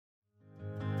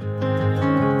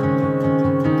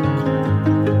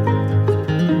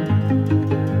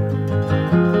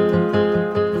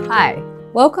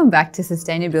Welcome back to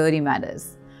Sustainability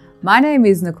Matters. My name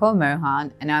is Nicole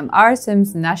Mohan and I'm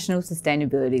RSM's National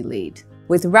Sustainability Lead.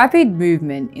 With rapid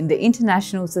movement in the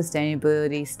International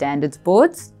Sustainability Standards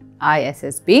Boards,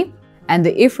 ISSB, and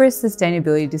the IFRS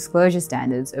Sustainability Disclosure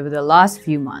Standards over the last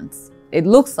few months, it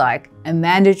looks like a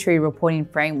mandatory reporting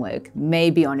framework may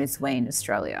be on its way in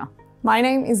Australia. My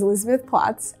name is Elizabeth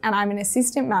Platts and I'm an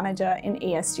Assistant Manager in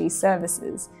ESG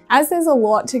Services. As there's a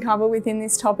lot to cover within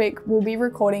this topic, we'll be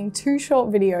recording 2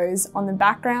 short videos on the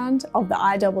background of the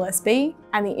ISSB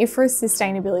and the IFRS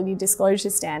Sustainability Disclosure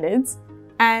Standards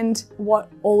and what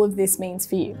all of this means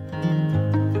for you.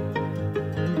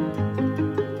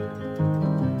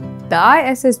 The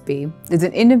ISSB is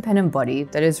an independent body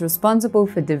that is responsible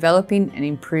for developing and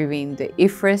improving the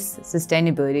IFRS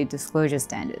Sustainability Disclosure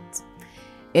Standards.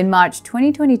 In March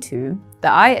 2022, the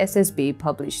ISSB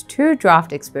published 2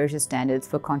 draft exposure standards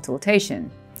for consultation,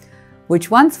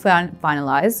 which once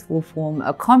finalised will form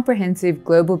a comprehensive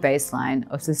global baseline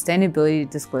of sustainability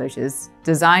disclosures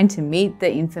designed to meet the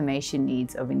information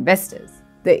needs of investors.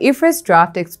 The IFRS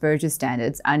draft exposure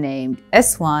standards are named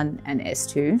S1 and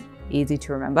S2, easy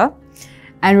to remember,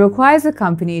 and requires a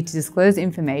company to disclose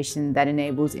information that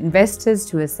enables investors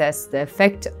to assess the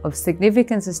effect of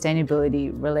significant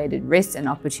sustainability-related risks and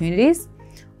opportunities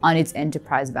on its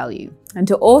enterprise value, and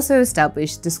to also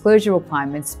establish disclosure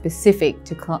requirements specific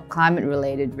to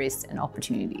climate-related risks and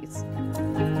opportunities.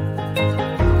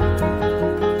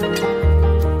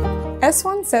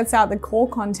 S1 sets out the core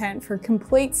content for a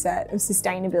complete set of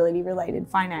sustainability-related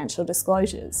financial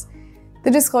disclosures. The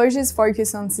disclosures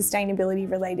focus on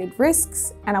sustainability-related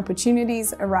risks and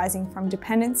opportunities arising from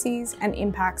dependencies and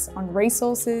impacts on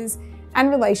resources and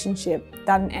relationship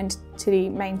that an entity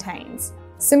maintains.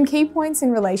 Some key points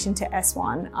in relation to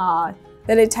S1 are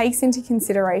that it takes into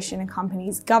consideration a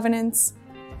company's governance,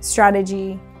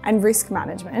 strategy, and risk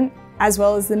management, as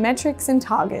well as the metrics and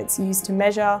targets used to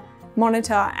measure,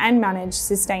 monitor, and manage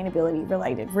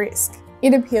sustainability-related risk.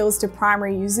 It appeals to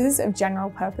primary users of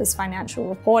general-purpose financial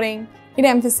reporting. It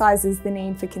emphasises the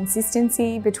need for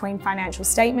consistency between financial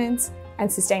statements and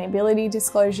sustainability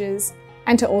disclosures,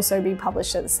 and to also be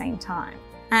published at the same time.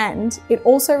 And it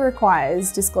also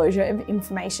requires disclosure of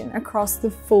information across the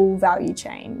full value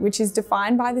chain, which is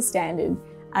defined by the standard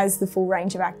as the full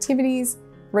range of activities,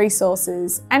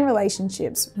 resources, and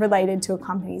relationships related to a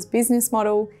company's business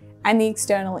model and the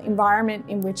external environment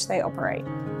in which they operate.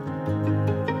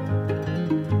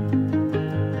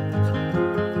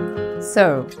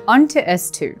 So, on to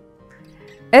S2.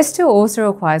 S2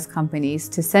 also requires companies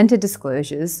to center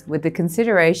disclosures with the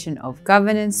consideration of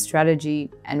governance, strategy,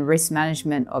 and risk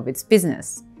management of its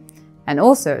business, and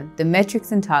also the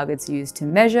metrics and targets used to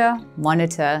measure,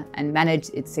 monitor, and manage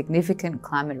its significant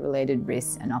climate-related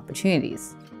risks and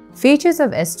opportunities. Features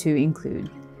of S2 include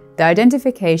the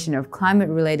identification of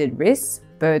climate-related risks,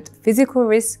 both physical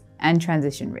risks and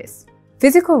transition risks.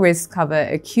 Physical risks cover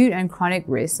acute and chronic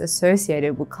risks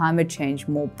associated with climate change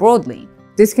more broadly.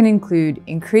 This can include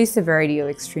increased severity of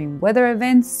extreme weather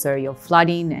events, so your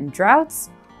flooding and droughts,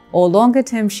 or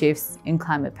longer-term shifts in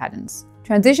climate patterns.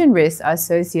 Transition risks are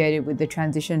associated with the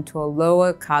transition to a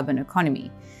lower carbon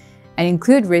economy and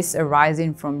include risks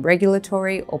arising from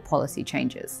regulatory or policy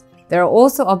changes. There are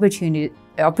also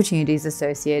opportunities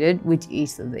associated with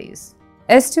each of these.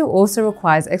 S2 also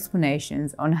requires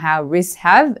explanations on how risks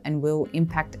have and will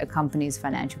impact a company's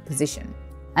financial position.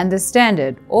 And the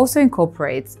standard also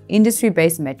incorporates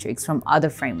industry-based metrics from other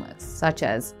frameworks, such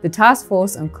as the Task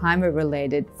Force on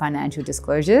Climate-Related Financial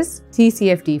Disclosures,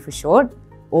 TCFD for short,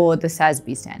 or the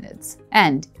ISSB standards.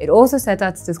 And it also sets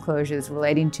out disclosures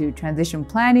relating to transition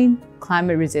planning,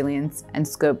 climate resilience, and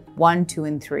Scope 1, 2,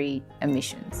 and 3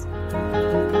 emissions.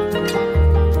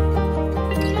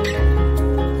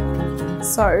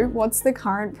 So, what's the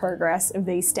current progress of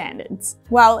these standards?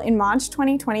 Well, in March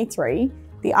 2023,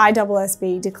 the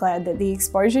ISSB declared that the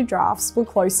exposure drafts were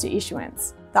close to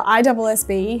issuance. The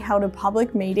ISSB held a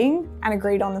public meeting and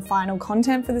agreed on the final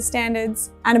content for the standards,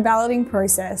 and a balloting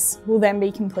process will then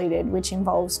be completed, which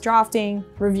involves drafting,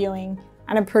 reviewing,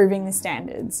 and approving the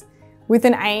standards, with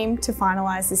an aim to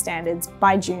finalise the standards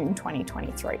by June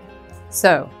 2023.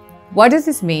 So, what does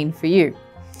this mean for you?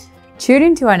 Tune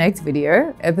into our next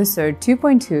video, episode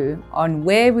 2.2, on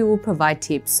where we will provide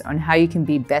tips on how you can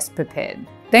be best prepared.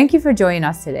 Thank you for joining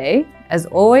us today. As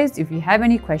always, if you have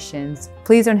any questions,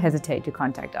 please don't hesitate to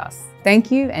contact us.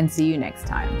 Thank you and see you next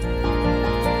time.